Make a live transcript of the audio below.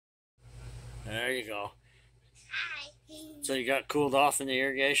There you go. Hi. So you got cooled off in the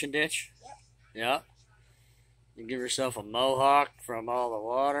irrigation ditch? Yep. Yeah. You give yourself a mohawk from all the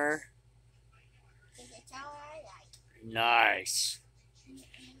water. It's all I like. Nice. And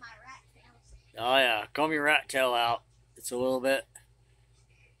my rat tails. Oh yeah, comb your rat tail out. It's a little bit.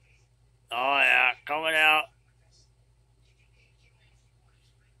 Oh yeah, coming out.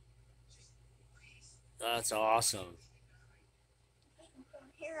 That's awesome.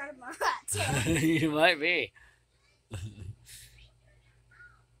 Hair out of my rat tail. You might be.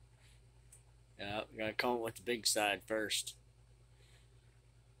 Yeah, we gotta comb it with the big side first.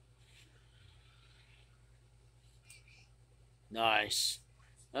 Nice.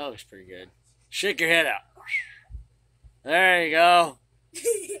 That looks pretty good. Shake your head out. There you go.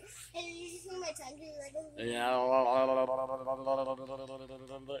 And you see my tongue do like a Yeah.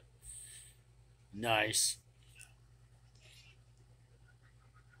 Nice.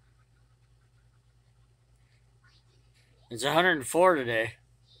 It's 104 today.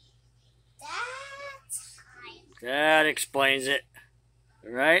 That's high. That explains it,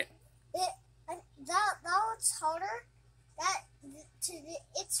 right? That's hotter.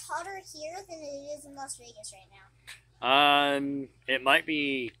 It's hotter here than it is in Las Vegas right now. It might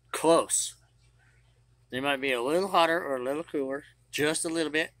be close. They might be a little hotter or a little cooler, just a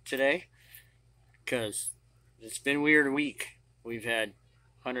little bit today, because it's been a weird week. We've had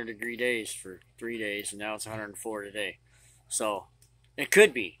 100-degree days for 3 days, and now it's 104 today. So, it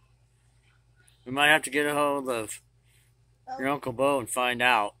could be. We might have to get a hold of your Uncle Bo and find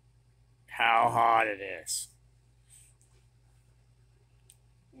out how hot it is.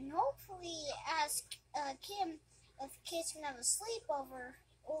 And hopefully ask Kim if Case can have a sleepover,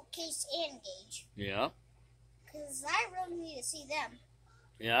 or Case and Gage. Yeah. Because I really need to see them.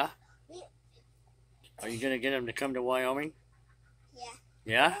 Yeah? Are you going to get them to come to Wyoming? Yeah.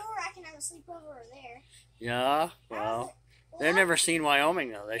 Yeah? Or I can have a sleepover over there. Yeah? Well, they've never seen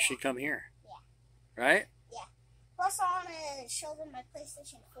Wyoming, though. They should come here. Yeah. Right? Yeah. Plus, I want to show them my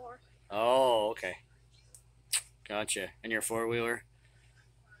PlayStation 4. Oh, okay. Gotcha. And your four-wheeler?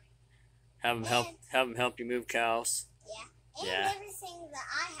 Have them help you move cows. Yeah. And Yeah. everything that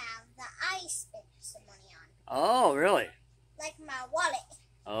I have that I spent some money on. Oh, really? Like my wallet.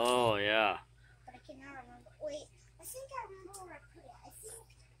 Oh, yeah. But I cannot remember. Wait, I think I remember where I put it. I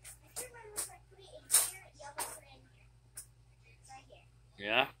can't remember if I put it in here. Yeah, I'll put it in here. It's right here.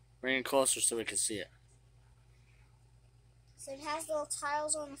 Yeah? Bring it closer so we can see it. So it has little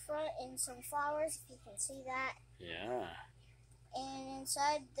tiles on the front and some flowers, if you can see that. Yeah. And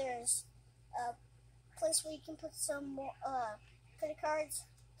inside there's a place where you can put some more credit cards,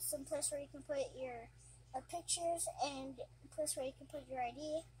 some place where you can put your pictures, and a place where you can put your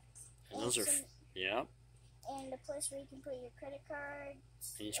ID. And those are, yeah. And a place where you can put your credit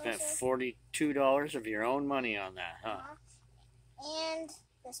cards. And you spent $42 of your own money on that, huh? And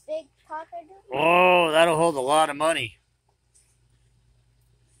this big pocket. Oh, that'll hold a lot of money.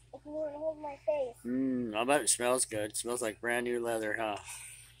 If you want to hold my face. I bet it smells good. It smells like brand new leather, huh?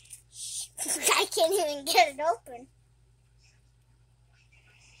 I can't even get it open.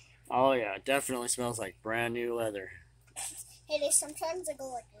 Oh, yeah. It definitely smells like brand new leather. Hey, sometimes I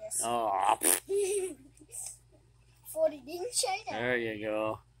go like this. Oh, 40 didn't say that. there you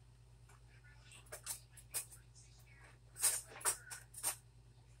go.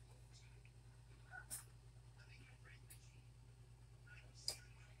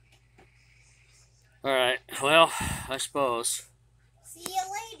 All right. Well, I suppose. See you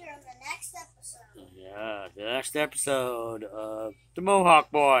later in the next episode. Yeah, the next episode of The Mohawk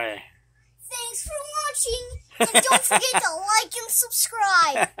Boy. Thanks for watching, and don't forget to like and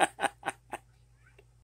subscribe.